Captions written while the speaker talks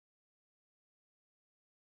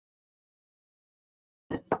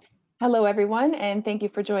Hello, everyone, and thank you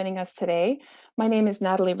for joining us today. My name is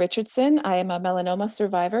Natalie Richardson. I am a melanoma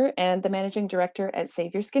survivor and the Managing Director at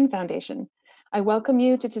Save Your Skin Foundation. I welcome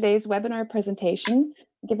you to today's webinar presentation,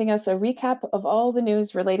 giving us a recap of all the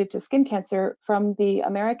news related to skin cancer from the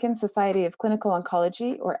American Society of Clinical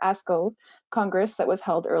Oncology, or ASCO, Congress that was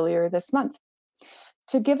held earlier this month.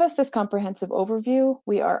 To give us this comprehensive overview,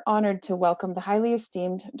 we are honored to welcome the highly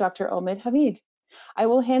esteemed Dr. Omid Hamid. I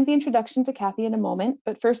will hand the introduction to Kathy in a moment,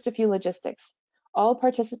 but first a few logistics. All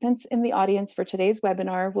participants in the audience for today's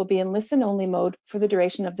webinar will be in listen-only mode for the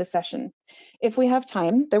duration of the session. If we have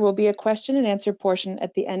time, there will be a question and answer portion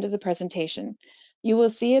at the end of the presentation. You will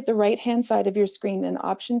see at the right-hand side of your screen an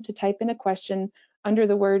option to type in a question under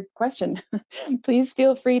the word question. Please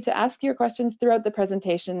feel free to ask your questions throughout the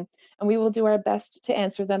presentation, and we will do our best to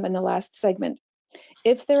answer them in the last segment.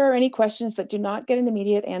 If there are any questions that do not get an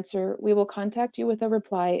immediate answer, we will contact you with a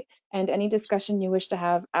reply and any discussion you wish to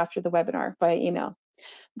have after the webinar via email.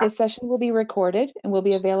 This session will be recorded and will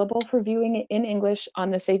be available for viewing in English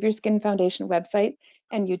on the Save Your Skin Foundation website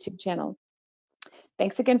and YouTube channel.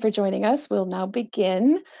 Thanks again for joining us. We'll now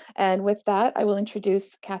begin. And with that, I will introduce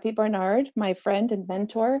Kathy Barnard, my friend and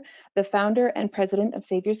mentor, the founder and president of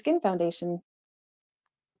Save Your Skin Foundation.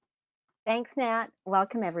 Thanks, Nat.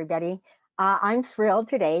 Welcome, everybody. I'm thrilled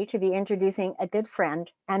today to be introducing a good friend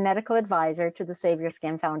and medical advisor to the Save Your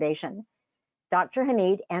Skin Foundation. Dr.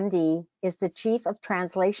 Hamid, MD, is the Chief of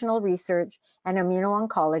Translational Research and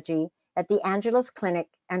Immuno-Oncology at the Angeles Clinic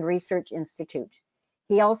and Research Institute.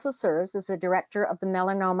 He also serves as the Director of the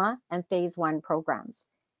Melanoma and Phase 1 programs.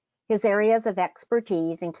 His areas of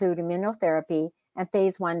expertise include immunotherapy and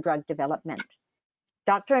Phase 1 drug development.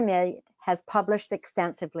 Dr. Hamid has published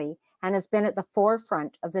extensively and has been at the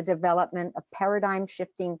forefront of the development of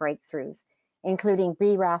paradigm-shifting breakthroughs, including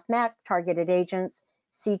BRAF/MEK targeted agents,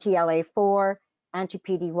 CTLA-4,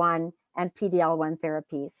 anti-PD-1, and PD-L1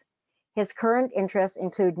 therapies. His current interests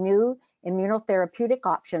include new immunotherapeutic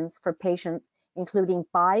options for patients, including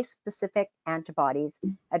bispecific antibodies,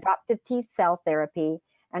 adoptive T-cell therapy,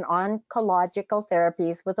 and oncological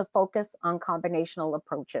therapies with a focus on combinational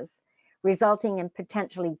approaches, resulting in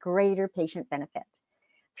potentially greater patient benefit.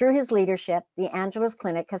 Through his leadership, the Angeles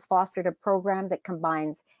Clinic has fostered a program that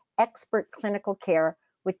combines expert clinical care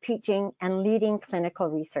with teaching and leading clinical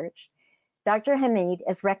research. Dr. Hamid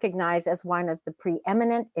is recognized as one of the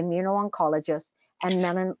preeminent immuno-oncologists and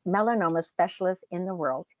melanoma specialists in the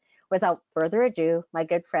world. Without further ado, my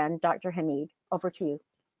good friend, Dr. Hamid, over to you.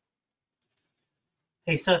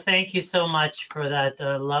 Hey, so thank you so much for that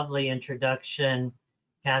lovely introduction,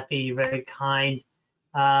 Kathy, very kind.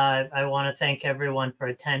 I want to thank everyone for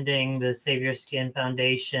attending the Save Your Skin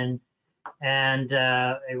Foundation, and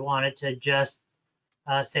I wanted to just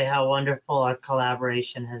say how wonderful our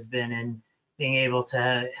collaboration has been in being able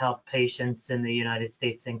to help patients in the United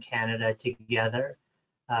States and Canada together.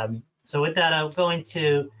 So with that, I'll go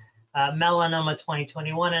into Melanoma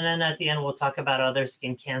 2021, and then at the end we'll talk about other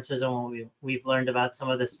skin cancers and what we've learned about some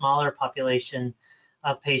of the smaller population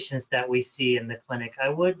of patients that we see in the clinic. I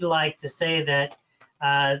would like to say that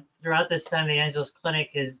throughout this time, the Angeles Clinic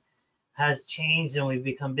has changed, and we've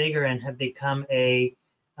become bigger and have become a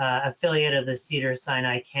affiliate of the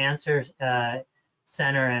Cedars-Sinai Cancer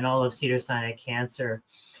Center and all of Cedars-Sinai Cancer.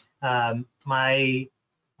 My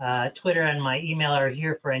Twitter and my email are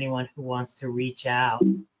here for anyone who wants to reach out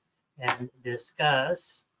and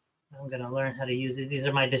discuss. I'm going to learn how to use these. These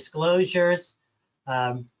are my disclosures.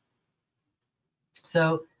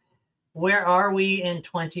 So where are we in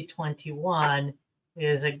 2021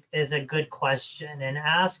 is a good question, and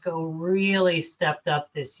ASCO really stepped up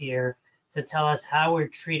this year to tell us how we're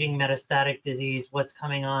treating metastatic disease, what's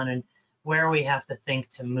coming on, and where we have to think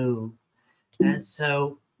to move. And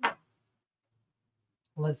so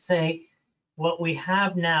let's say what we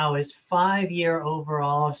have now is 5-year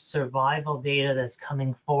overall survival data that's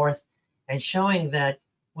coming forth and showing that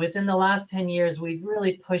within the last 10 years, we've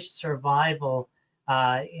really pushed survival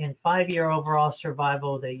in 5-year overall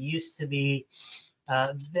survival that used to be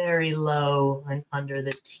very low and under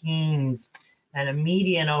the teens, and a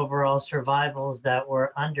median overall survivals that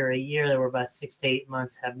were under a year, that were about 6 to 8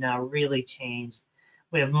 months, have now really changed.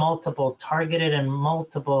 We have multiple targeted and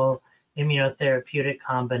multiple immunotherapeutic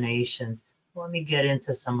combinations. Let me get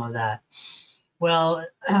into some of that. Well,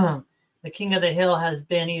 the king of the hill has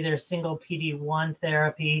been either single PD-1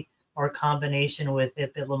 therapy or combination with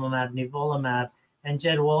ipilimumab, nivolumab, and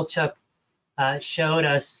Jed Wolchuk showed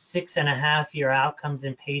us 6.5-year outcomes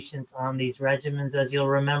in patients on these regimens. As you'll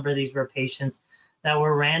remember, these were patients that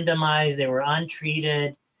were randomized, they were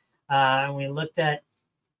untreated, and we looked at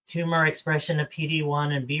tumor expression of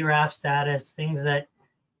PD-1 and BRAF status, things that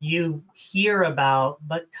you hear about,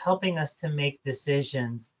 but helping us to make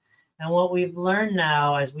decisions. And what we've learned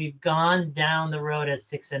now as we've gone down the road at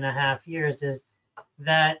 6.5 years is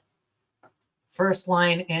that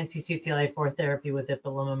first-line anti-CTLA-4 therapy with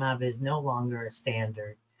ipilimumab is no longer a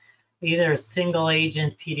standard. Either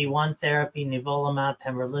single-agent PD-1 therapy, nivolumab,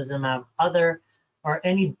 pembrolizumab, other, or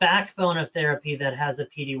any backbone of therapy that has a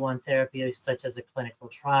PD-1 therapy, such as a clinical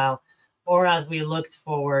trial, or as we looked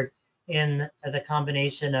forward in the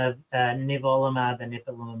combination of nivolumab and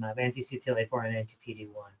ipilimumab, anti-CTLA-4 and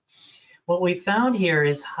anti-PD-1. What we found here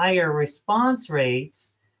is higher response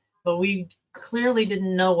rates, but we clearly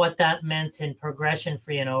didn't know what that meant in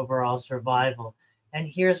progression-free and overall survival. And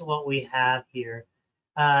here's what we have here.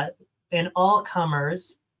 In all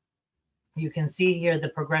comers, you can see here the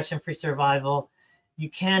progression-free survival. You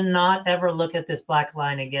cannot ever look at this black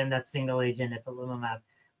line again, that single agent ipilimumab.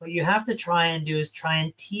 What you have to try and do is try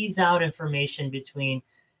and tease out information between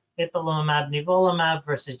ipilimumab, nivolumab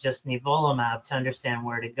versus just nivolumab to understand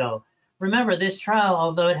where to go. Remember, this trial,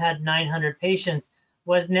 although it had 900 patients,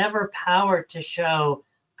 was never powered to show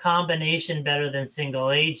combination better than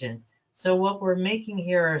single agent. So what we're making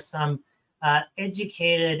here are some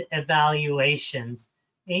educated evaluations.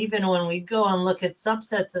 Even when we go and look at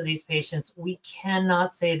subsets of these patients, we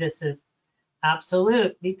cannot say this is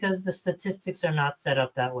absolute because the statistics are not set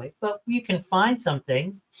up that way. But you can find some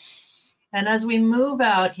things. And as we move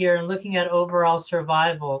out here and looking at overall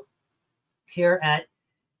survival, here at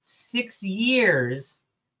 6 years,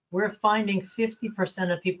 we're finding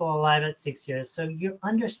 50% of people alive at 6 years. So you're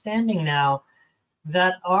understanding now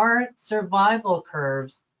that our survival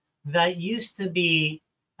curves that used to be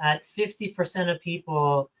at 50% of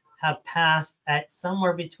people have passed at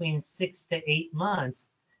somewhere between 6 to 8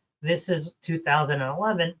 months. This is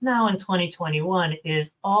 2011. Now in 2021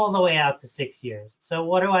 is all the way out to 6 years. So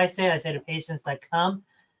what do I say? I say to patients that come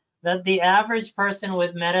that the average person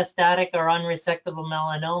with metastatic or unresectable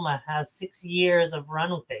melanoma has 6 years of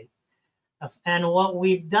runway. And what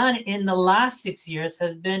we've done in the last 6 years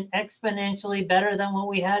has been exponentially better than what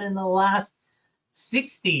we had in the last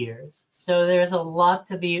 60 years. So there's a lot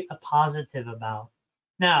to be positive about.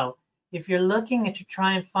 Now, if you're looking to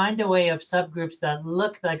try and find a way of subgroups that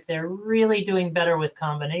look like they're really doing better with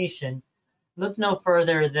combination, look no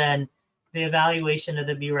further than the evaluation of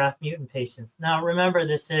the BRAF mutant patients. Now, remember,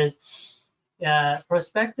 this is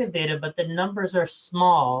prospective data, but the numbers are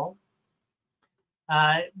small.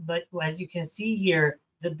 But as you can see here,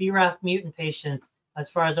 the BRAF mutant patients, as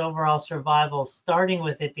far as overall survival, starting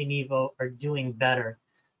with ipi-nivo, are doing better.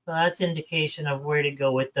 So that's indication of where to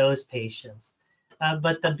go with those patients.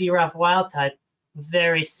 But the BRAF wild type,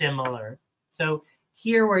 very similar. So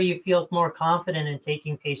here where you feel more confident in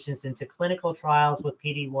taking patients into clinical trials with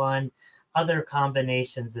PD-1, other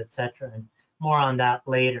combinations, etc. And more on that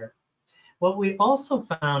later. What we also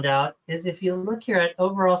found out is if you look here at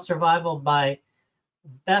overall survival by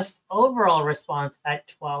best overall response at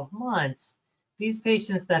 12 months, these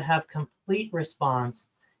patients that have complete response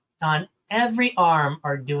on every arm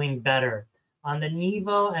are doing better. On the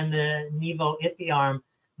nivo and the nivo-ipi arm,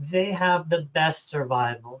 they have the best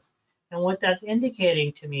survivals. And what that's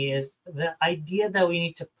indicating to me is the idea that we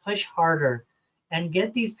need to push harder and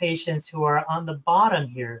get these patients who are on the bottom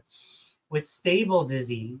here with stable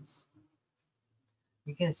disease.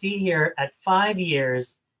 You can see here at 5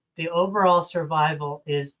 years, the overall survival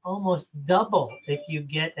is almost double if you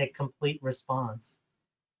get a complete response.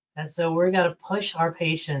 And so we're going to push our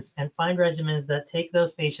patients and find regimens that take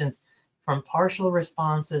those patients from partial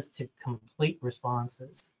responses to complete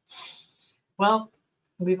responses. Well,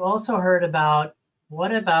 we've also heard about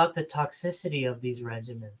what about the toxicity of these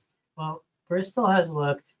regimens? Well, Bristol has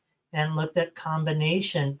looked at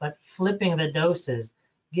combination, but flipping the doses,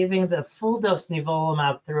 giving the full dose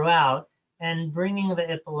nivolumab throughout and bringing the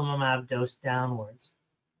ipilimumab dose downwards.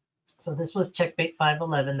 So this was Checkmate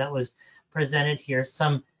 511 that was presented here,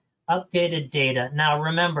 some updated data. Now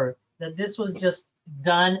remember that this was just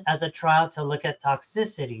done as a trial to look at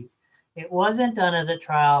toxicities. It wasn't done as a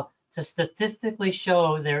trial to statistically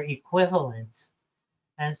show their equivalence.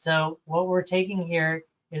 And so what we're taking here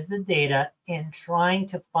is the data and trying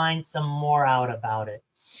to find some more out about it.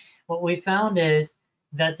 What we found is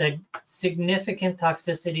that the significant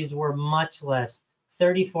toxicities were much less,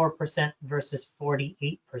 34% versus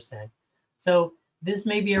 48%. So this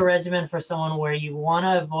may be a regimen for someone where you want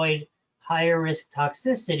to avoid higher risk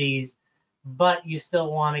toxicities, but you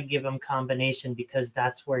still want to give them combination because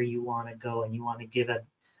that's where you want to go and you want to give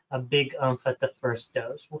a big oomph at the first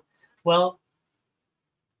dose. Well,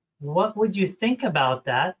 what would you think about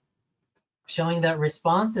that? Showing that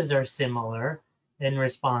responses are similar in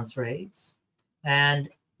response rates. And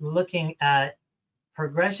looking at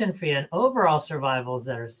progression-free and overall survivals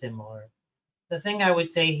that are similar. The thing I would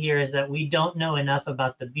say here is that we don't know enough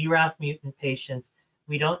about the BRAF mutant patients.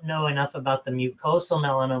 We don't know enough about the mucosal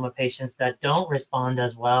melanoma patients that don't respond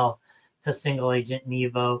as well to single agent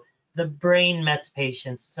Nivo, the brain Mets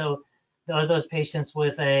patients. So are those patients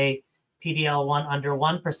with a PD-L1 under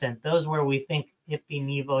 1%, those where we think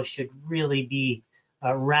Ipi-Nivo should really be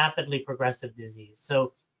a rapidly progressive disease.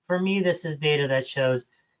 So for me, this is data that shows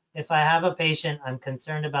if I have a patient, I'm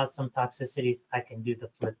concerned about some toxicities, I can do the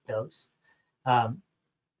flip dose.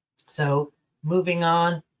 So moving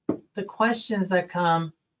on, the questions that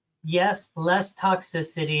come, yes, less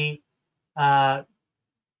toxicity.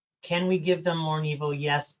 Can we give them more Nivo?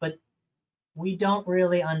 Yes, but we don't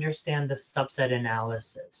really understand the subset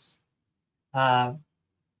analysis. But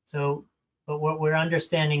what we're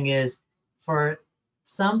understanding is for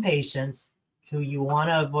some patients who you want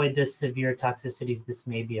to avoid this severe toxicities, this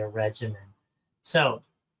may be a regimen. So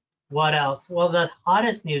what else? Well, the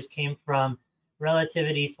hottest news came from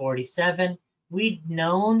Relativity 47. We'd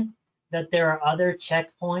known that there are other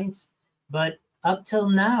checkpoints, but up till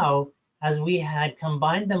now, as we had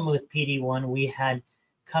combined them with PD-1, we had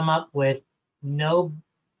come up with no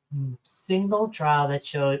single trial that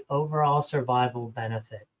showed overall survival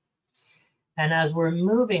benefit. And as we're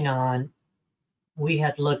moving on, we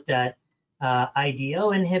had looked at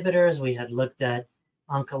IDO inhibitors, we had looked at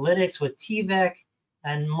oncolytics with TVEC,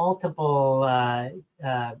 and multiple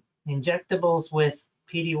injectables with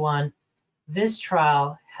PD-1. This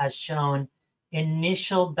trial has shown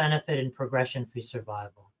initial benefit in progression-free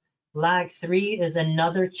survival. LAG-3 is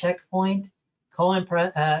another checkpoint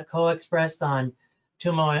co-expressed on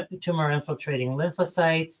tumor-infiltrating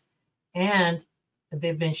lymphocytes, and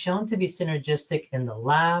they've been shown to be synergistic in the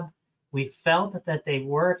lab. We felt that they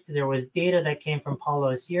worked. There was data that came from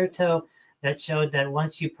Paulo Asierto that showed that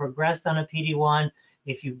once you progressed on a PD-1,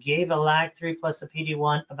 if you gave a LAG-3 plus a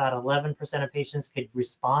PD-1, about 11% of patients could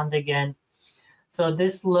respond again. So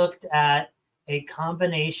this looked at a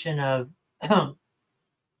combination of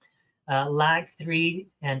LAG-3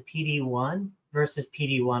 and PD-1 versus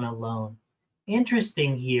PD-1 alone.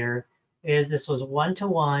 Interesting here is this was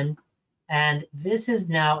 1-to-1, and this is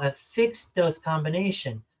now a fixed dose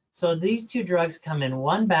combination. So these two drugs come in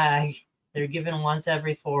one bag, they're given once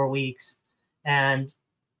every 4 weeks, and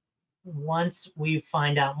once we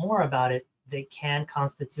find out more about it, they can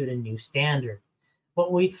constitute a new standard.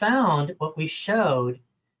 What we found, what we showed,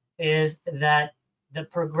 is that the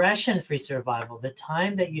progression-free survival, the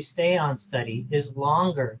time that you stay on study, is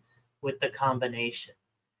longer with the combination.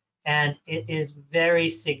 And it is very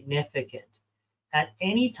significant. At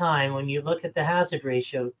any time, when you look at the hazard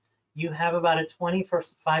ratio, you have about a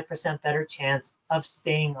 25% better chance of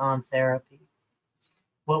staying on therapy.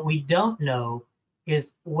 What we don't know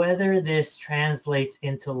is whether this translates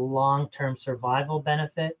into long-term survival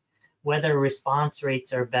benefit, whether response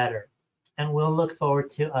rates are better. And we'll look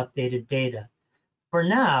forward to updated data. For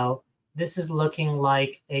now, this is looking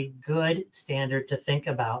like a good standard to think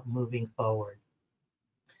about moving forward.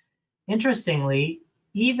 Interestingly,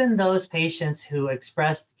 even those patients who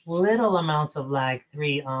expressed little amounts of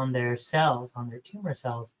LAG-3 on their cells, on their tumor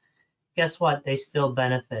cells, guess what? They still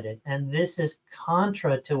benefited. And this is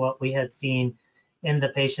contra to what we had seen in the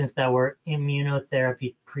patients that were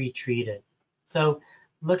immunotherapy pre-treated. So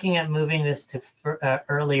looking at moving this to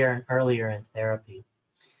earlier and earlier in therapy.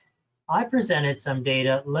 I presented some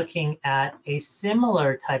data looking at a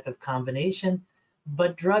similar type of combination,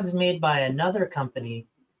 but drugs made by another company.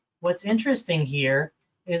 What's interesting here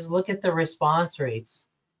is look at the response rates.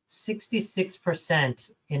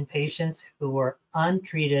 66% in patients who were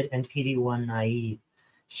untreated and PD-1 naive,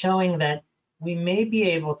 showing that we may be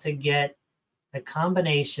able to get a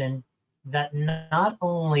combination that not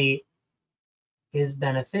only is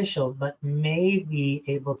beneficial, but may be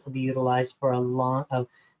able to be utilized for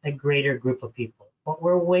a greater group of people. What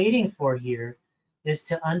we're waiting for here is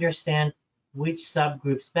to understand which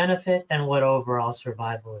subgroups benefit and what overall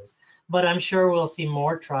survival is. But I'm sure we'll see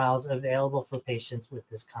more trials available for patients with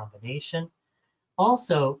this combination.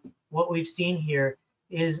 Also, what we've seen here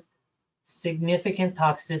is significant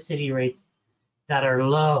toxicity rates that are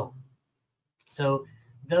low. So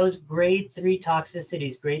those grade 3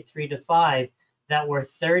 toxicities, grade 3 to 5, that were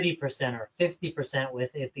 30% or 50%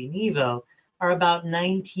 with Ipi-Nivo are about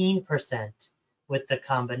 19% with the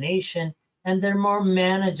combination, and they're more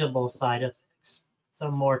manageable side effects,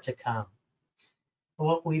 so more to come.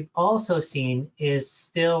 What we've also seen is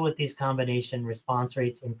still with these combination response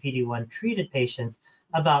rates in PD-1 treated patients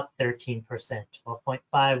about 13%,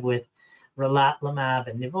 12.5 with relatlimab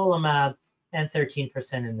and nivolumab, and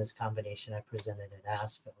 13% in this combination I presented at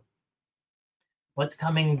ASCO. What's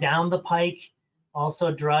coming down the pike?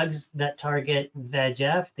 Also drugs that target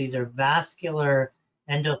VEGF. These are vascular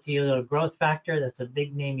endothelial growth factor. That's a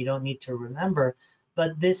big name you don't need to remember,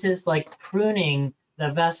 but this is like pruning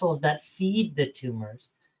the vessels that feed the tumors.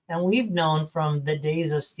 And we've known from the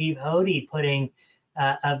days of Steve Hody putting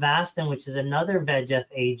Avastin, which is another VEGF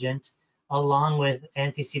agent, along with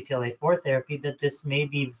anti-CTLA-4 therapy, that this may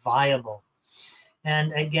be viable.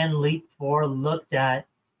 And again, LEAP-4 looked at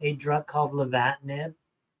a drug called lenvatinib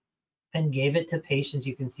and gave it to patients.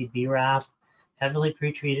 You can see BRAF, heavily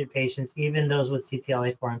pretreated patients, even those with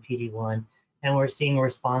CTLA-4 and PD-1, and we're seeing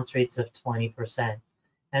response rates of 20%.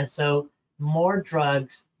 And so more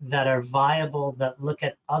drugs that are viable that look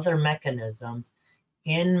at other mechanisms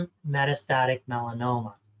in metastatic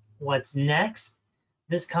melanoma. What's next?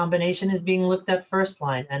 This combination is being looked at first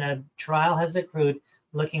line, and a trial has accrued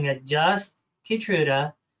looking at just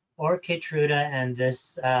Keytruda and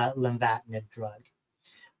this lenvatinib drug.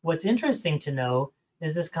 What's interesting to know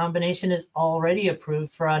is this combination is already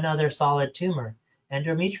approved for another solid tumor,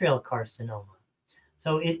 endometrial carcinoma.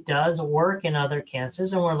 So it does work in other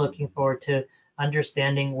cancers, and we're looking forward to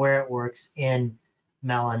understanding where it works in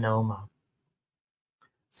melanoma.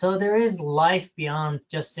 So there is life beyond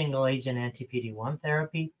just single agent anti-PD-1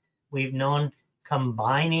 therapy. We've known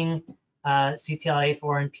combining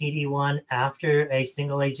CTLA-4 and PD-1 after a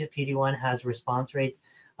single agent PD-1 has response rates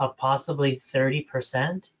of possibly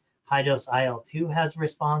 30%. High dose IL-2 has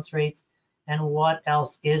response rates. And what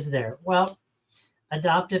else is there? Well,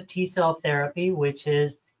 adoptive T-cell therapy, which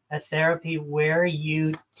is a therapy where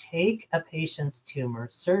you take a patient's tumor,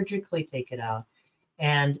 surgically take it out,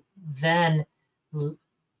 and then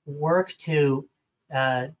work to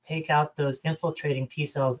take out those infiltrating T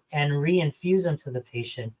cells and reinfuse them to the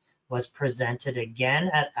patient, was presented again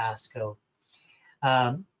at ASCO.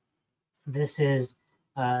 This is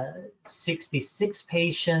 66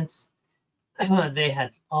 patients. They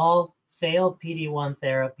had all failed PD-1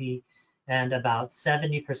 therapy, and about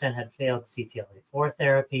 70% had failed CTLA-4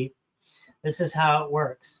 therapy. This is how it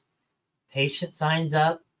works. Patient signs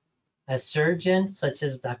up, a surgeon, such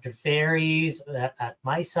as Dr. Ferries at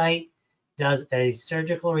my site, does a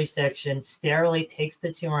surgical resection, sterilely takes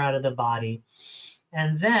the tumor out of the body,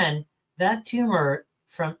 and then that tumor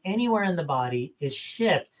from anywhere in the body is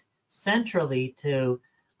shipped centrally to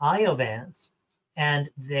Iovance, and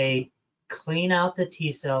they clean out the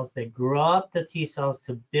T cells, they grow up the T cells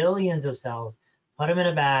to billions of cells, put them in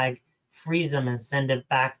a bag, freeze them, and send it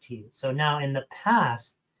back to you. So now in the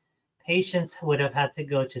past, patients would have had to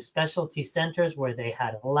go to specialty centers where they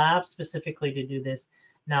had a lab specifically to do this.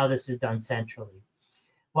 Now this is done centrally.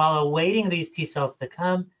 While awaiting these T cells to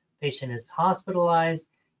come, patient is hospitalized,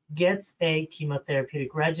 gets a chemotherapeutic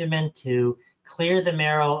regimen to clear the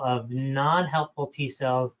marrow of non-helpful T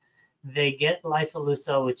cells. They get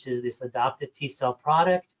lifileucel, which is this adoptive T cell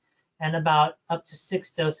product, and about up to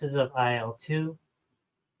 6 doses of IL-2.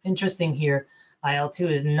 Interesting here,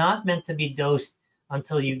 IL-2 is not meant to be dosed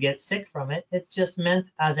until you get sick from it. It's just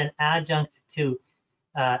meant as an adjunct to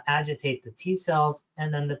agitate the T cells,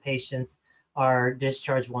 and then the patients are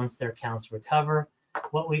discharged once their counts recover.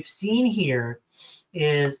 What we've seen here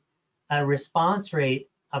is a response rate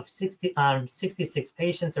of 66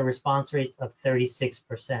 patients, a response rate of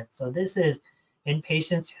 36%. So this is in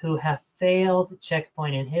patients who have failed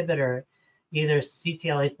checkpoint inhibitor, either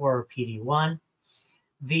CTLA-4 or PD-1.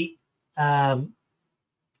 The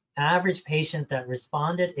average patient that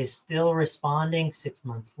responded is still responding 6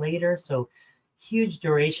 months later, so huge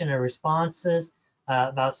duration of responses,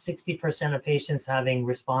 about 60% of patients having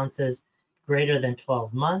responses greater than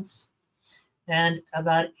 12 months, and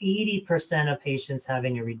about 80% of patients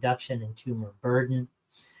having a reduction in tumor burden.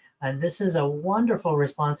 And this is a wonderful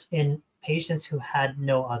response in patients who had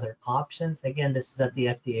no other options. Again, this is at the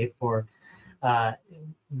FDA for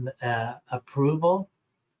approval.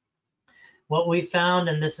 What we found,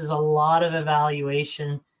 and this is a lot of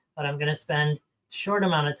evaluation, but I'm going to spend a short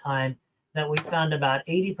amount of time, that we found about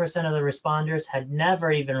 80% of the responders had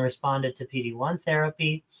never even responded to PD-1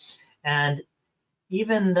 therapy. And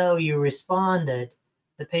even though you responded,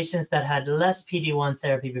 the patients that had less PD-1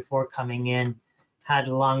 therapy before coming in had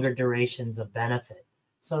longer durations of benefit.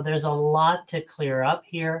 So there's a lot to clear up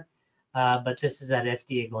here, but this is at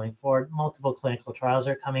FDA going forward. Multiple clinical trials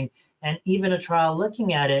are coming, and even a trial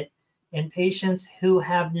looking at it in patients who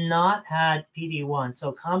have not had PD-1.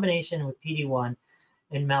 So combination with PD-1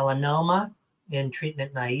 in melanoma, in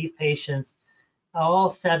treatment-naive patients, all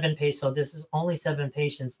 7 patients, so this is only 7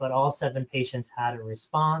 patients, but all 7 patients had a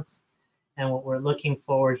response. And what we're looking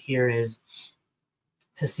forward here is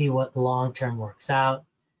to see what long-term works out.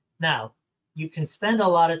 Now, you can spend a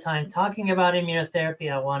lot of time talking about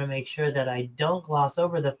immunotherapy. I want to make sure that I don't gloss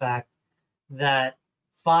over the fact that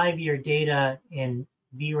 5-year data in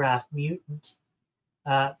BRAF mutant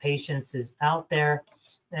patients is out there.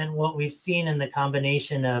 And what we've seen in the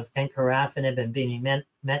combination of encorafenib and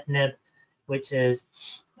binimetinib, which is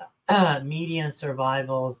median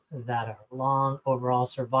survivals that are long, overall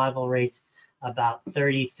survival rates about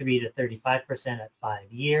 33 to 35% at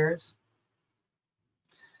 5 years,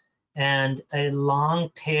 and a long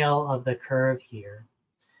tail of the curve here.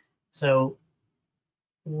 So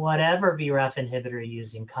whatever BRAF inhibitor you're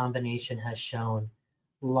using, combination has shown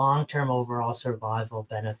long-term overall survival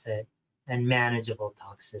benefit and manageable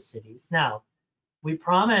toxicities. Now, we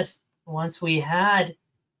promised once we had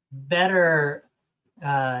better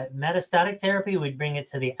metastatic therapy, we'd bring it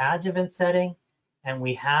to the adjuvant setting, and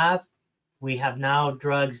we have now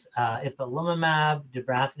drugs, ipilimumab,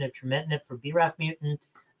 dabrafenib, trametinib for BRAF mutant,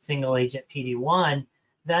 single agent PD-1,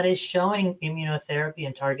 that is showing immunotherapy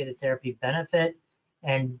and targeted therapy benefit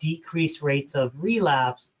and decreased rates of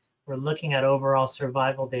relapse. We're looking at overall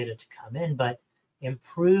survival data to come in, but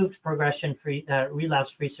improved progression-free,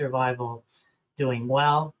 relapse-free survival doing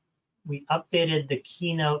well. We updated the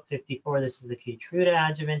Keynote 54, this is the Keytruda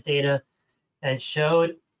adjuvant data, and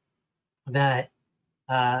showed that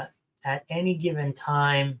at any given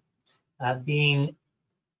time, being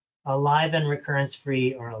alive and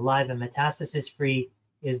recurrence-free or alive and metastasis-free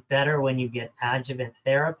is better when you get adjuvant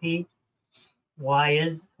therapy. Why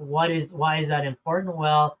is that important?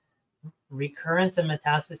 Well, recurrence and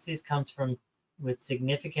metastasis comes with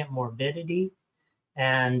significant morbidity,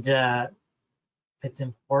 and it's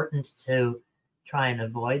important to try and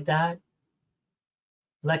avoid that.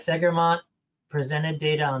 Lex Egermont presented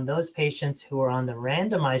data on those patients who were on the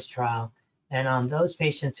randomized trial, and on those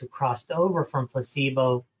patients who crossed over from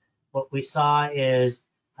placebo, what we saw is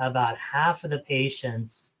about half of the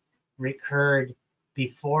patients recurred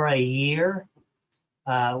before a year.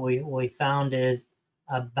 We found is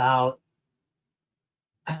about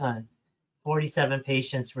 47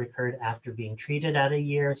 patients recurred after being treated at a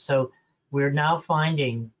year. So we're now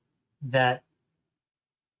finding that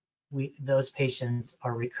those patients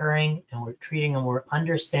are recurring, and we're treating them. We're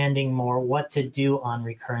understanding more what to do on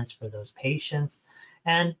recurrence for those patients.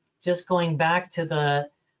 And just going back to the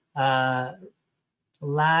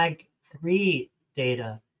LAG-3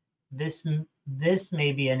 data, this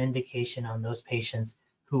may be an indication on those patients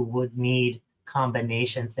who would need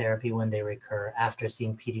combination therapy when they recur after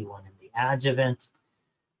seeing PD-1 in the adjuvant.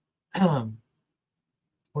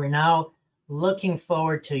 We're now looking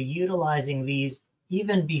forward to utilizing these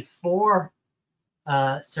even before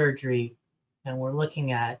surgery, and we're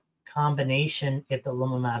looking at combination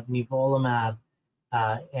ipilimumab, nivolumab,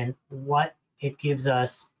 and what it gives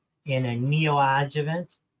us in a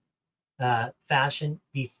neoadjuvant fashion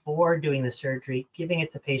before doing the surgery, giving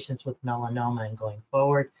it to patients with melanoma. And going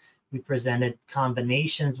forward, we presented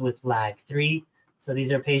combinations with LAG-3. So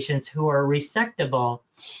these are patients who are resectable.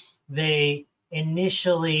 They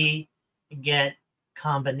initially get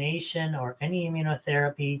combination or any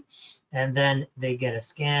immunotherapy, and then they get a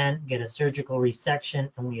scan, get a surgical resection,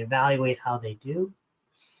 and we evaluate how they do.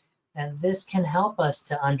 And this can help us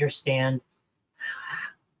to understand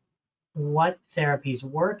what therapies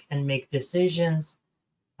work and make decisions.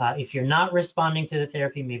 If you're not responding to the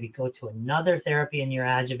therapy, maybe go to another therapy in your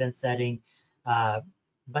adjuvant setting.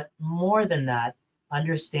 But more than that,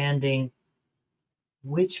 understanding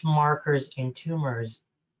which markers in tumors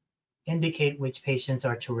indicate which patients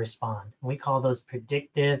are to respond. We call those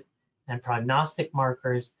predictive and prognostic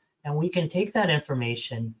markers, and we can take that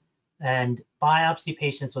information and biopsy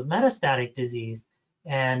patients with metastatic disease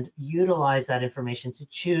and utilize that information to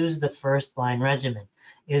choose the first line regimen.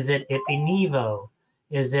 Is it ipi-nivo?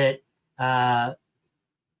 Is it PD-1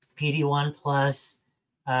 plus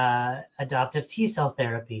adoptive T-cell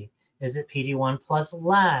therapy? Is it PD-1 plus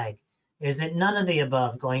LAG? Is it none of the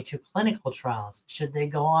above, going to clinical trials? Should they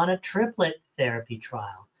go on a triplet therapy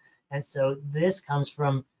trial? And so this comes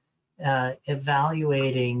from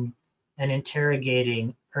evaluating and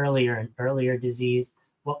interrogating earlier and earlier disease.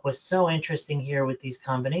 What was so interesting here with these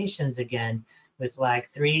combinations, again, with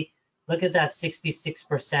LAG-3, look at that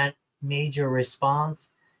 66% major response,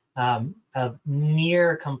 of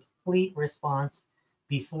near complete response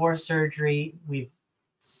before surgery. We've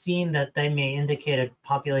seen that they may indicate a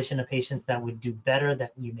population of patients that would do better,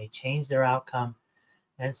 that you may change their outcome.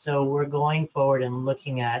 And so we're going forward and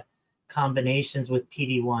looking at combinations with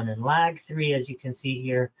PD-1 and LAG-3, as you can see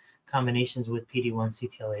here, combinations with PD-1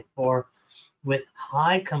 CTLA-4 with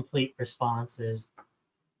high complete responses.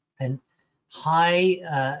 And high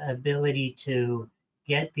ability to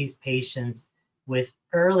get these patients with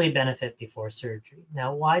early benefit before surgery.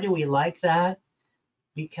 Now, why do we like that?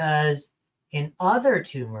 Because in other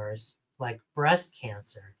tumors, like breast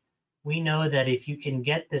cancer, we know that if you can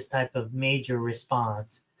get this type of major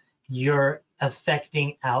response, you're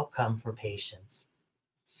affecting outcome for patients.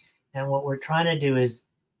 And what we're trying to do is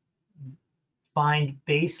find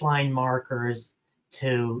baseline markers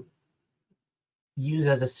to use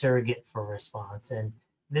as a surrogate for response. And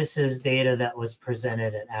this is data that was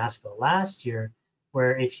presented at ASCO last year,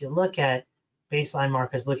 where if you look at baseline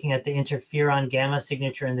markers, looking at the interferon gamma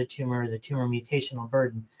signature in the tumor mutational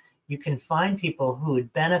burden, you can find people who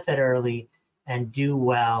would benefit early and do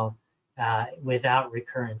well without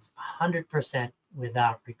recurrence, 100%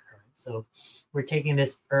 without recurrence. So we're taking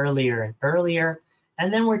this earlier and earlier,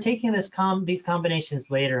 and then we're taking these combinations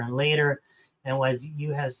later and later. And as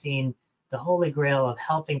you have seen, the holy grail of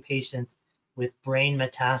helping patients with brain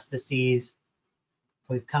metastases,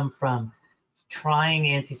 we've come from trying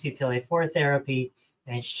anti-CTLA-4 therapy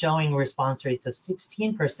and showing response rates of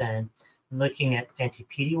 16%, looking at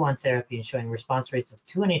anti-PD-1 therapy and showing response rates of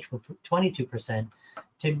 22%,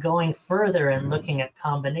 to going further and looking at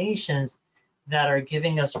combinations that are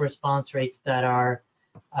giving us response rates that are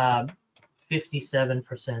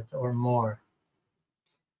 57% or more,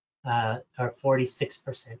 or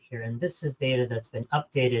 46% here. And this is data that's been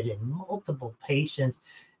updated in multiple patients.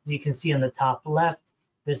 As you can see on the top left,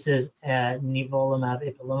 this is nivolumab,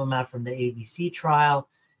 ipilimumab from the ABC trial,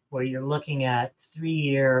 where you're looking at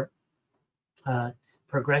 3-year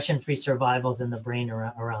progression-free survivals in the brain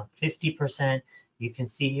around 50%. You can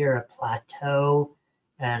see here a plateau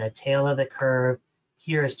and a tail of the curve.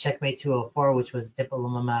 Here is Checkmate 204, which was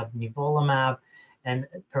ipilimumab, nivolumab, and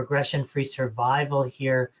progression-free survival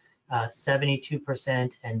here,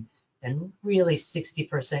 72%, and really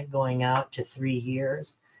 60% going out to 3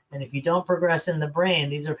 years. And if you don't progress in the brain,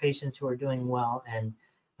 these are patients who are doing well and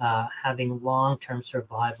having long-term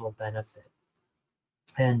survival benefit,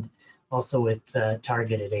 and also with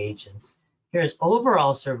targeted agents. Here's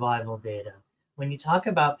overall survival data. When you talk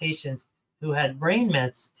about patients who had brain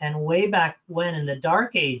mets, and way back when in the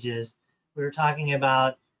dark ages, we were talking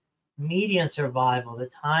about median survival, the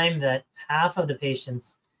time that half of the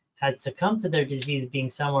patients had succumbed to their disease being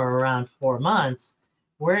somewhere around 4 months,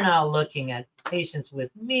 we're now looking at patients with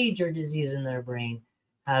major disease in their brain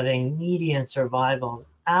having median survivals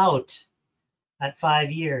out at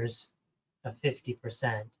 5 years of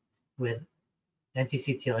 50% with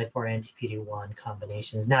anti-CTLA-4, anti-PD-1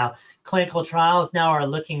 combinations. Now, clinical trials now are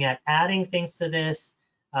looking at adding things to this.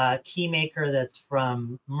 Keymaker that's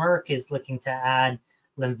from Merck is looking to add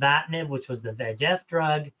lenvatinib, which was the VEGF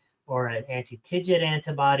drug, or an anti-TIGIT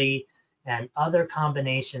antibody, and other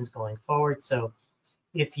combinations going forward. So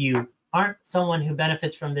if you aren't someone who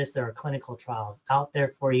benefits from this, there are clinical trials out there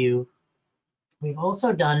for you. We've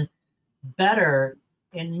also done better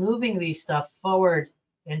in moving these stuff forward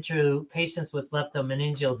into patients with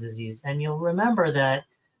leptomeningeal disease. And you'll remember that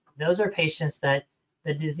those are patients that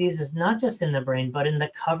the disease is not just in the brain, but in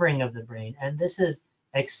the covering of the brain. And this is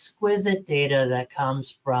exquisite data that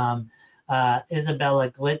comes from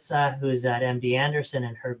Isabella Glitza, who's at MD Anderson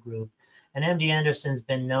and her group. And MD Anderson's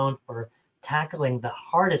been known for tackling the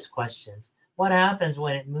hardest questions. What happens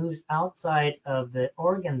when it moves outside of the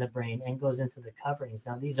organ, the brain, and goes into the coverings?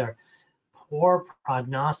 Now, these are poor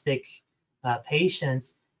prognostic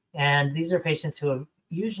patients, and these are patients who have,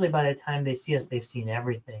 usually by the time they see us, they've seen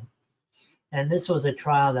everything. And this was a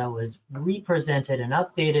trial that was represented and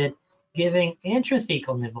updated, giving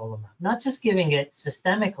intrathecal nivolumab, not just giving it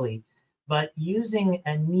systemically, but using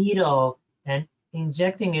a needle and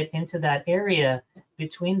injecting it into that area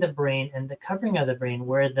between the brain and the covering of the brain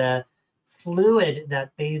where the fluid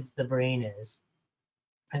that bathes the brain is.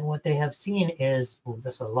 And what they have seen is, well,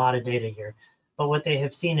 there's a lot of data here, but what they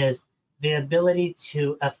have seen is the ability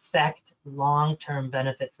to affect long-term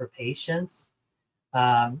benefit for patients.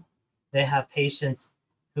 They have patients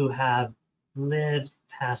who have lived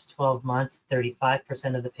past 12 months,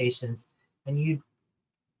 35% of the patients, and you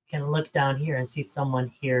can look down here and see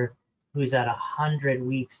someone here who's at 100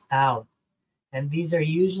 weeks out. And these are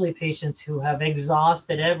usually patients who have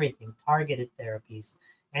exhausted everything, targeted therapies,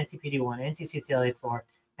 anti-PD-1, anti-CTLA-4,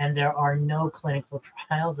 and there are no clinical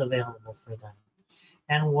trials available for them.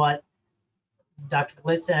 And what Dr.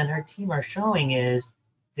 Glitza and her team are showing is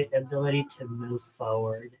the ability to move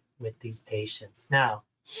forward with these patients. Now,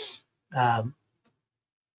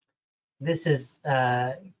 this is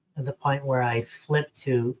the point where I flip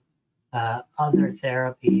to other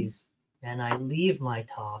therapies and I leave my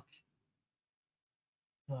talk.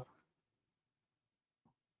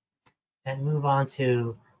 and move on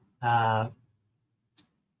to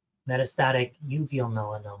metastatic uveal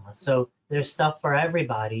melanoma. So there's stuff for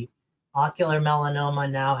everybody. Ocular melanoma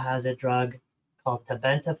now has a drug called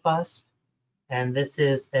tebentafusp, and this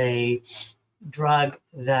is a drug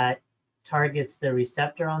that targets the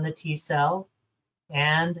receptor on the T cell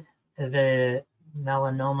and the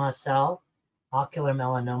melanoma cell, ocular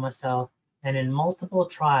melanoma cell, and in multiple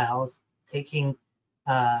trials taking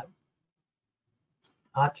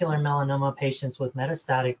ocular melanoma patients with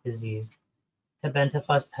metastatic disease,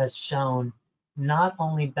 tebentafusp has shown not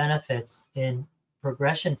only benefits in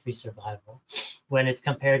progression-free survival when it's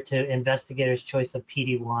compared to investigators' choice of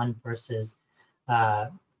PD-1 versus, I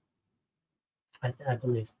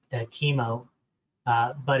believe, chemo,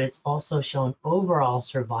 but it's also shown overall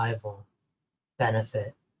survival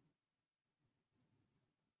benefit.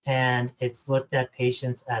 And it's looked at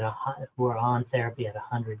patients at who are on therapy at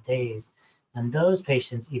 100 days, and those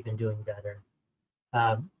patients even doing better.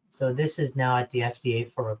 So this is now at the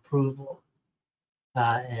FDA for approval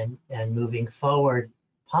and moving forward,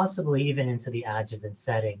 possibly even into the adjuvant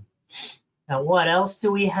setting. Now, what else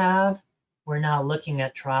do we have? We're now looking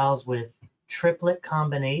at trials with triplet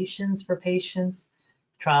combinations for patients,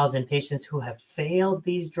 trials in patients who have failed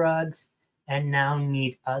these drugs and now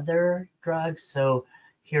need other drugs. So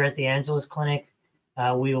here at the Angeles Clinic,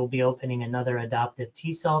 we will be opening another adoptive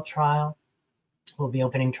T-cell trial. We'll be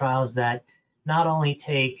opening trials that not only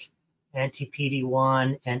take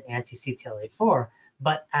anti-PD-1 and anti-CTLA-4,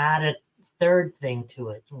 but add a third thing to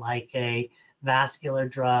it, like a vascular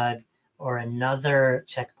drug or another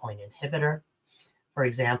checkpoint inhibitor. For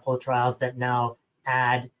example, trials that now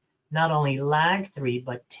add not only LAG-3,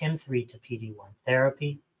 but TIM-3 to PD-1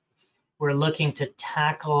 therapy. We're looking to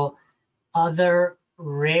tackle other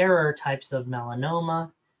rarer types of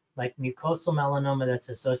melanoma, like mucosal melanoma that's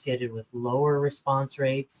associated with lower response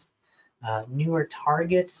rates, newer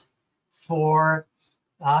targets for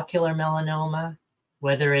ocular melanoma,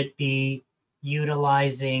 whether it be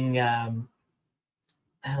utilizing a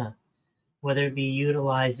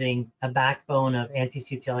backbone of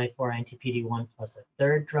anti-CTLA-4, anti-PD-1 plus a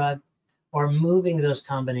third drug, or moving those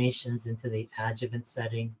combinations into the adjuvant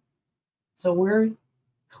setting. So we're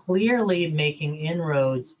clearly making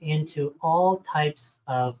inroads into all types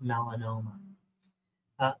of melanoma.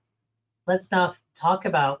 Let's now talk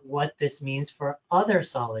about what this means for other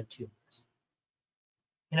solid tumors.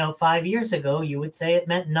 5 years ago, you would say it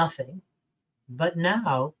meant nothing, but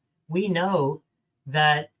now we know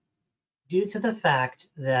that due to the fact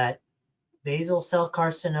that basal cell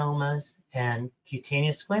carcinomas and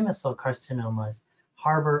cutaneous squamous cell carcinomas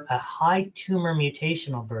harbor a high tumor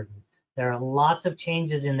mutational burden, there are lots of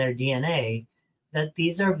changes in their DNA, that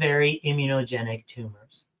these are very immunogenic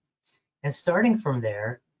tumors. And starting from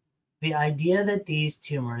there, the idea that these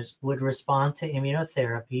tumors would respond to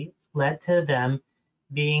immunotherapy led to them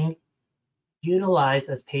being utilized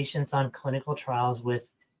as patients on clinical trials with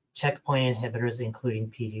checkpoint inhibitors, including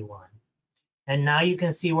PD-1. And now you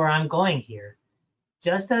can see where I'm going here.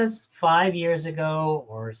 Just as 5 years ago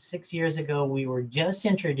or 6 years ago, we were just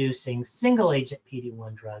introducing single agent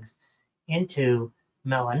PD-1 drugs into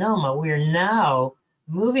melanoma, we are now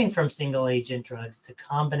moving from single agent drugs to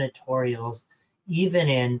combinatorials, even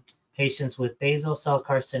in patients with basal cell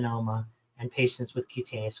carcinoma and patients with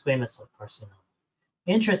cutaneous squamous cell carcinoma.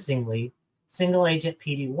 Interestingly, single agent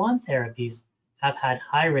PD-1 therapies have had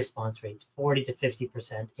high response rates, 40 to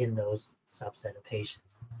 50% in those subset of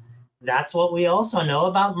patients. That's what we also know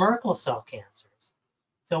about Merkel cell cancers.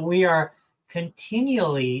 So we are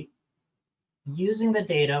continually using the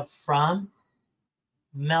data from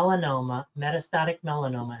melanoma, metastatic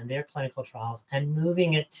melanoma and their clinical trials, and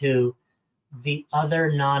moving it to the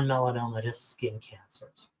other non-melanoma, just skin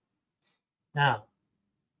cancers. Now,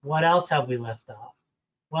 what else have we left off?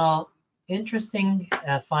 Well, interesting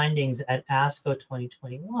findings at ASCO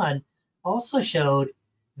 2021 also showed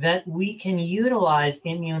that we can utilize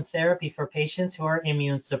immune therapy for patients who are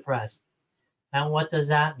immune suppressed. And what does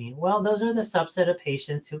that mean? Well, those are the subset of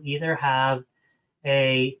patients who either have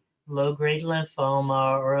a low-grade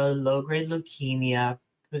lymphoma or a low-grade leukemia,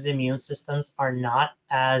 whose immune systems are not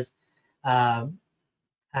as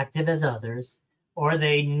active as others, or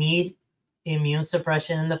they need immune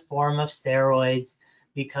suppression in the form of steroids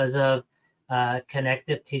because of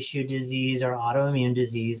connective tissue disease or autoimmune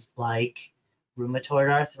disease like rheumatoid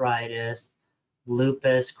arthritis,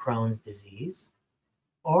 lupus, Crohn's disease,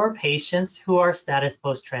 or patients who are status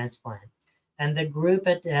post-transplant. And the group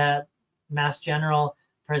at Mass General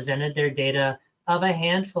presented their data of a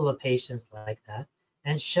handful of patients like that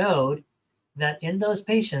and showed that in those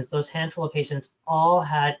patients, those handful of patients all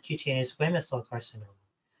had cutaneous squamous cell carcinoma.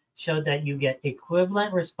 showed that you get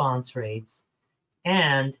equivalent response rates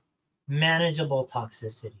and manageable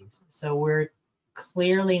toxicities. So we're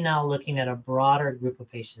clearly now looking at a broader group of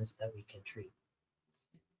patients that we can treat.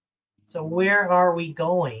 So where are we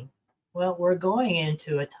going? Well, we're going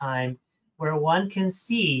into a time where one can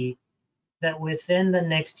see that within the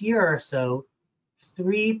next year or so,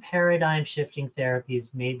 3 paradigm-shifting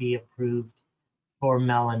therapies may be approved for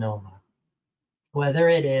melanoma. Whether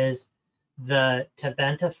it is the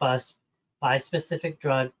tebentafusp bispecific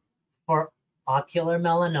drug for ocular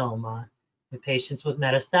melanoma in patients with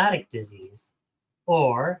metastatic disease,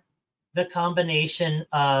 or the combination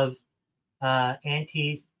of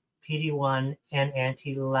anti-PD-1 and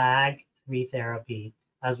anti-LAG-3 therapy,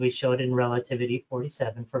 as we showed in Relativity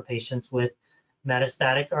 47 for patients with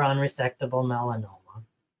metastatic or unresectable melanoma,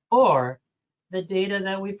 or the data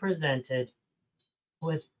that we presented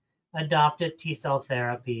with adoptive T-cell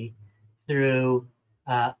therapy through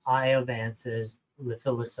Iovance's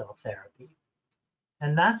lifileucel therapy.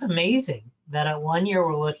 And that's amazing that at 1 year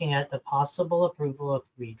we're looking at the possible approval of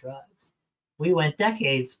 3 drugs. We went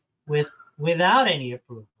decades without any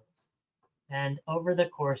approvals. And over the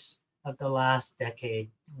course of the last decade,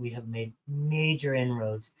 we have made major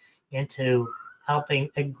inroads into helping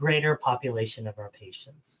a greater population of our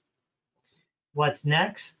patients. What's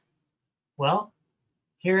next? Well,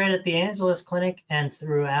 here at the Angeles Clinic and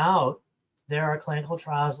throughout, there are clinical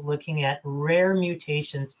trials looking at rare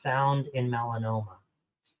mutations found in melanoma.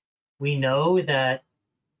 We know that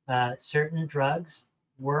certain drugs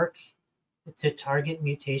work to target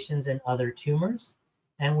mutations in other tumors,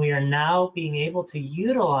 and we are now being able to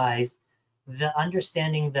utilize the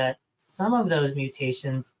understanding that some of those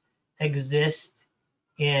mutations exist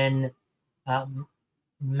in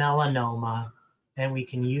melanoma, and we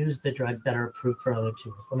can use the drugs that are approved for other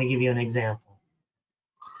tumors. Let me give you an example.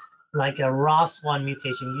 Like a ROS1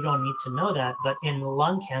 mutation, you don't need to know that, but in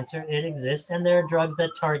lung cancer, it exists, and there are drugs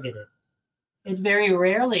that target it. It very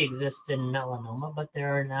rarely exists in melanoma, but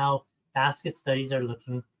there are now basket studies are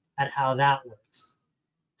looking at how that works.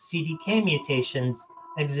 CDK mutations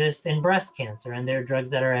exist in breast cancer, and there are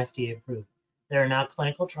drugs that are FDA approved. There are now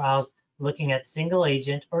clinical trials looking at single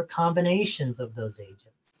agent or combinations of those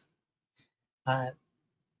agents.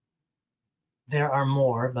 There are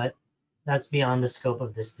more, but that's beyond the scope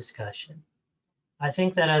of this discussion. I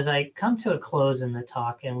think that as I come to a close in the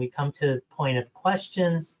talk and we come to the point of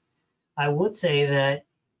questions, I would say that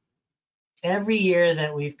every year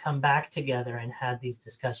that we've come back together and had these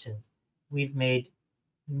discussions, we've made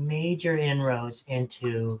major inroads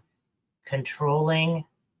into controlling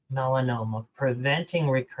melanoma, preventing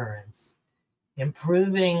recurrence,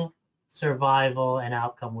 improving survival and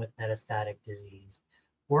outcome with metastatic disease,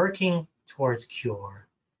 working towards cure,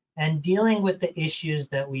 and dealing with the issues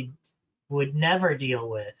that we would never deal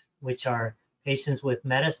with, which are patients with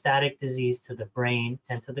metastatic disease to the brain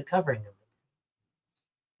and to the covering of it.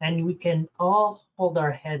 And we can all hold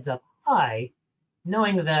our heads up high,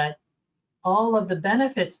 knowing that all of the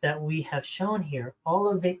benefits that we have shown here, all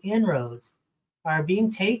of the inroads are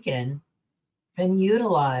being taken and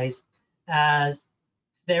utilized as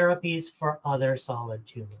therapies for other solid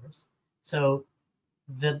tumors. So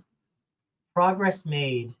the progress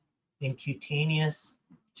made in cutaneous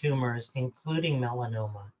tumors, including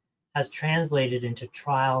melanoma, has translated into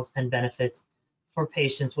trials and benefits for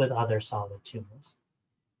patients with other solid tumors.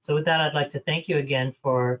 So with that, I'd like to thank you again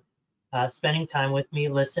for spending time with me,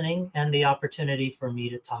 listening, and the opportunity for me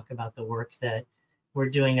to talk about the work that we're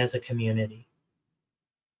doing as a community.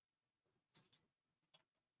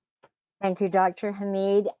 Thank you, Dr.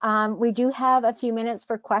 Hamid. We do have a few minutes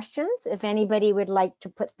for questions. If anybody would like to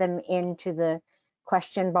put them into the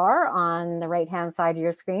question bar on the right-hand side of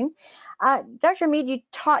your screen. Dr. Hamid, you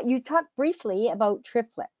talked briefly about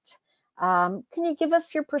triplets. Can you give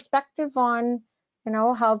us your perspective on,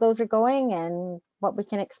 how those are going and what we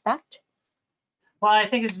can expect? Well, I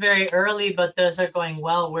think it's very early, but those are going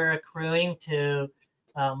well. We're accruing to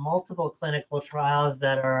multiple clinical trials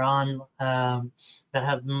that are on, that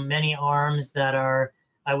have many arms that are,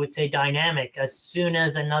 I would say, dynamic. As soon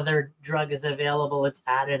as another drug is available, it's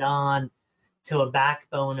added on to a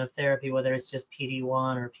backbone of therapy, whether it's just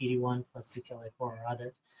PD-1 or PD-1 plus CTLA-4 or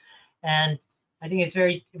others. And I think it's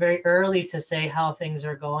very, very early to say how things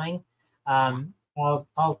are going. I'll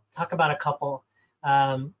talk about a couple.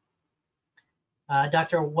 Dr.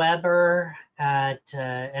 Weber at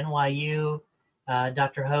NYU,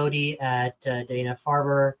 Dr. Hody at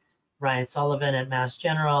Dana-Farber, Ryan Sullivan at Mass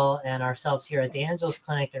General, and ourselves here at the Angeles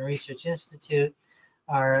Clinic and Research Institute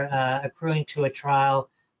are accruing to a trial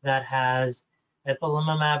that has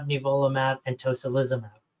ipilimumab, nivolumab, and tocilizumab.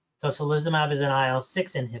 Tocilizumab is an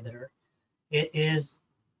IL-6 inhibitor. It is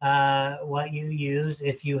what you use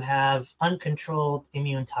if you have uncontrolled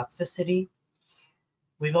immune toxicity.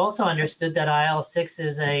 We've also understood that IL-6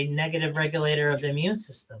 is a negative regulator of the immune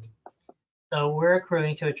system. So we're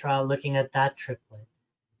accruing to a trial looking at that triplet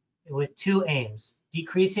with two aims: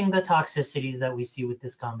 decreasing the toxicities that we see with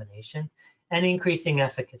this combination and increasing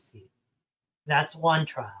efficacy. That's one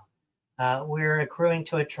trial. We're accruing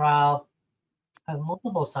to a trial at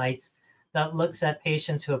multiple sites that looks at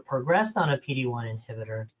patients who have progressed on a PD-1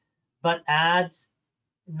 inhibitor, but adds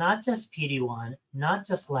not just PD-1, not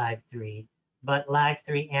just LAG-3, but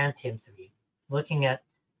LAG-3 and TIM-3, looking at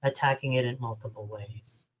attacking it in multiple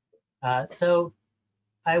ways. So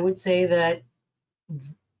I would say that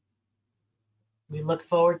we look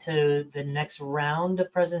forward to the next round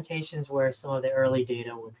of presentations where some of the early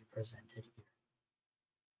data will be presented here.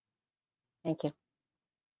 Thank you.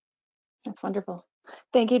 That's wonderful.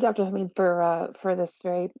 Thank you, Dr. Hamid, for this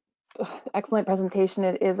very excellent presentation.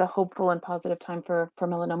 It is a hopeful and positive time for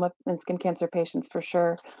melanoma and skin cancer patients for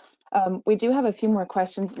sure. We do have a few more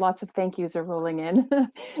questions. Lots of thank yous are rolling in.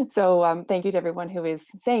 So thank you to everyone who is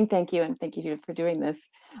saying thank you, and thank you for doing this.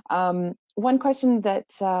 One question that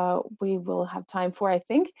we will have time for, I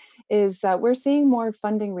think, is we're seeing more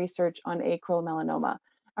funding research on acral melanoma.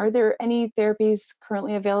 Are there any therapies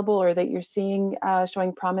currently available or that you're seeing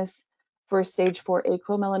showing promise for stage 4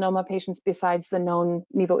 acral melanoma patients besides the known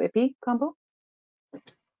nivo-ipi combo?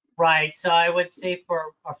 Right, so I would say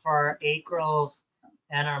for our acrals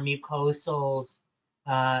and our mucosals,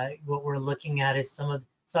 what we're looking at is so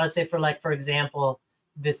I'd say for example,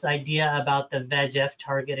 this idea about the VEGF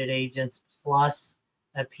targeted agents plus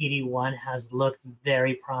a PD-1 has looked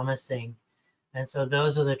very promising. And so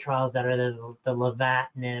those are the trials that are the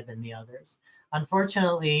lenvatinib and the others.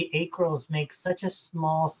 Unfortunately, acrals make such a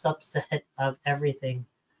small subset of everything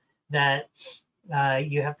that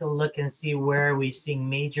you have to look and see where we're seeing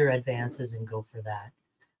major advances and go for that.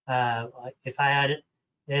 If I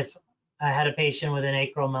had a patient with an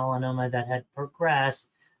acral melanoma that had progressed,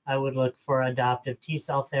 I would look for adoptive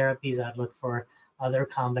T-cell therapies. I'd look for other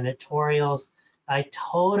combinatorials. I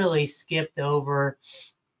totally skipped over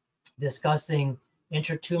discussing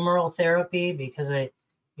intratumoral therapy because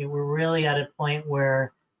we're really at a point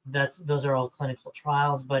where those are all clinical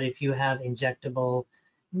trials. But if you have injectable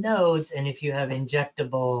nodes and if you have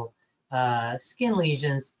injectable skin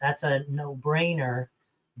lesions, that's a no-brainer.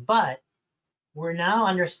 But we're now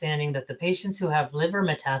understanding that the patients who have liver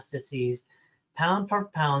metastases, pound for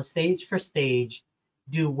pound, stage for stage,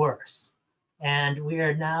 do worse. And we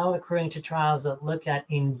are now accruing to trials that look at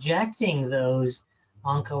injecting those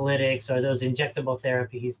oncolytics or those injectable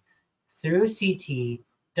therapies through CT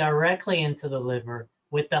directly into the liver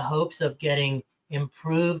with the hopes of getting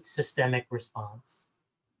improved systemic response.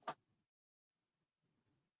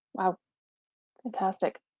 Wow,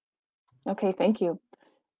 fantastic. Okay, thank you.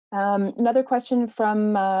 Another question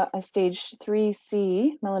from a stage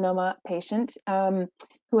 3C melanoma patient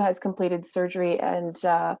who has completed surgery and,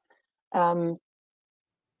 pardon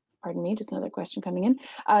me, just another question coming in.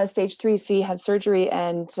 Stage 3C had surgery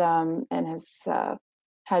and has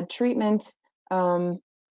had treatment.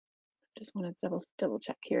 Just want to double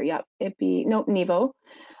check here. Yeah, Nivo.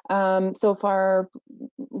 So far,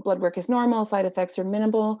 blood work is normal, side effects are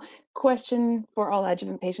minimal. Question for all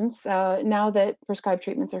adjuvant patients: now that prescribed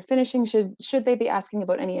treatments are finishing, should they be asking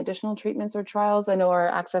about any additional treatments or trials? I know our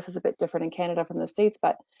access is a bit different in Canada from the States,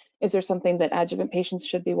 but is there something that adjuvant patients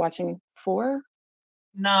should be watching for?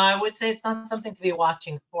 No, I would say it's not something to be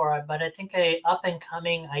watching for, but I think a up and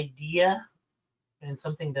coming idea and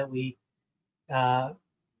something that we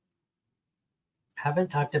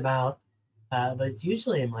haven't talked about, but it's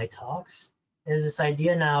usually in my talks, is this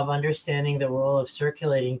idea now of understanding the role of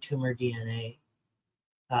circulating tumor DNA.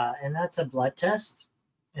 And that's a blood test,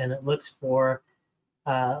 and it looks for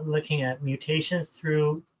looking at mutations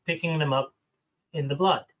through picking them up in the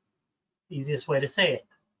blood. Easiest way to say it.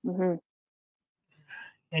 Mm-hmm.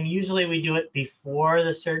 And usually we do it before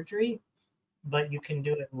the surgery, but you can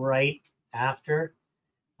do it right after.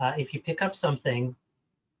 If you pick up something,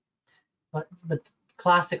 but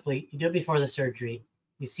classically, you do it before the surgery.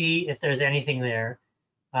 You see if there's anything there.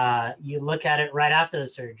 You look at it right after the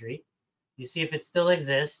surgery. You see if it still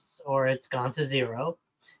exists or it's gone to zero.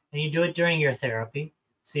 And you do it during your therapy.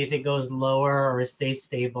 See if it goes lower or it stays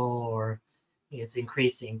stable or it's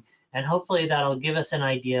increasing. And hopefully that'll give us an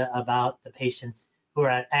idea about the patients who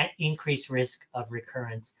are at increased risk of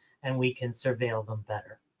recurrence, and we can surveil them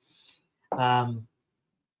better.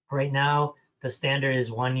 Right now, the standard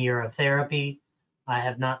is 1 year of therapy. I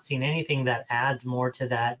have not seen anything that adds more to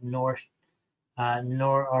that, nor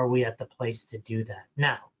nor are we at the place to do that.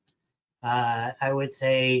 Now, I would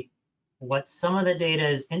say what some of the data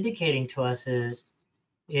is indicating to us is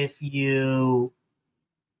if you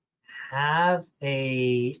have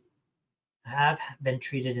been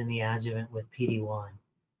treated in the adjuvant with PD-1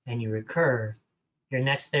 and you recur, your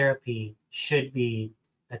next therapy should be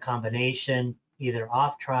a combination, either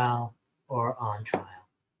off trial or on trial.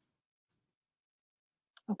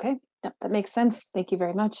 Okay, that makes sense. Thank you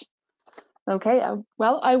very much. Okay,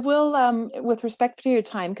 well, I will, with respect to your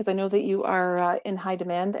time, because I know that you are in high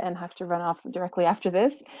demand and have to run off directly after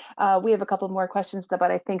this. We have a couple more questions, but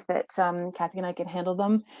I think that Kathy and I can handle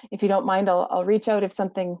them. If you don't mind, I'll reach out if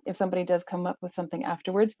somebody does come up with something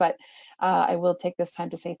afterwards. But I will take this time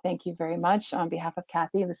to say thank you very much on behalf of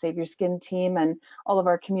Kathy and the Save Your Skin team and all of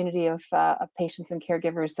our community of patients and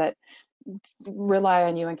caregivers that rely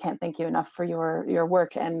on you and can't thank you enough for your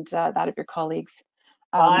work and that of your colleagues.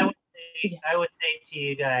 Well, I would say to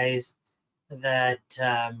you guys that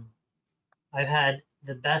I've had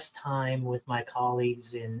the best time with my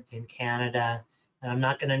colleagues in Canada. And I'm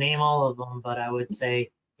not going to name all of them, but I would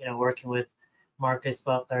say, working with Marcus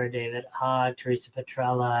Butler, David Hogg, Teresa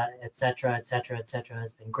Petrella, et cetera,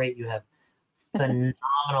 has been great. You have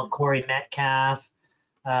phenomenal Corey Metcalf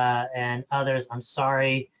and others. I'm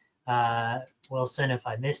sorry, Wilson, if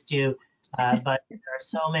I missed you, but there are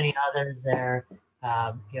so many others there.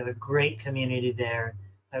 You have a great community there.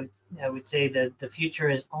 I would say that the future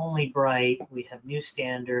is only bright. We have new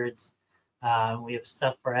standards. We have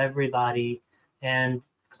stuff for everybody, and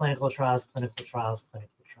clinical trials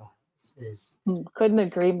is. Couldn't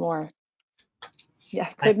agree more. Yeah,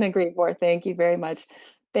 couldn't agree more. Thank you very much.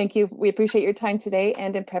 Thank you. We appreciate your time today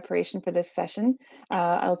and in preparation for this session.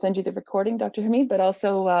 I'll send you the recording, Dr. Hamid, but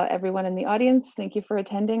also everyone in the audience, thank you for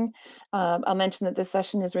attending. I'll mention that this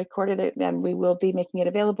session is recorded and we will be making it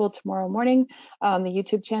available tomorrow morning on the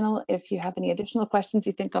YouTube channel. If you have any additional questions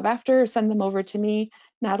you think of after, send them over to me,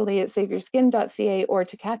 Natalie at saveyourskin.ca, or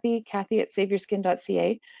to Kathy at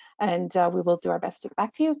saveyourskin.ca, and we will do our best to get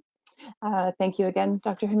back to you. Thank you again,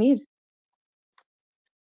 Dr. Hamid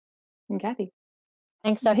and Kathy.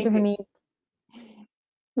 Thanks, Dr. Hamid.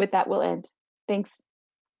 With that, we'll end. Thanks.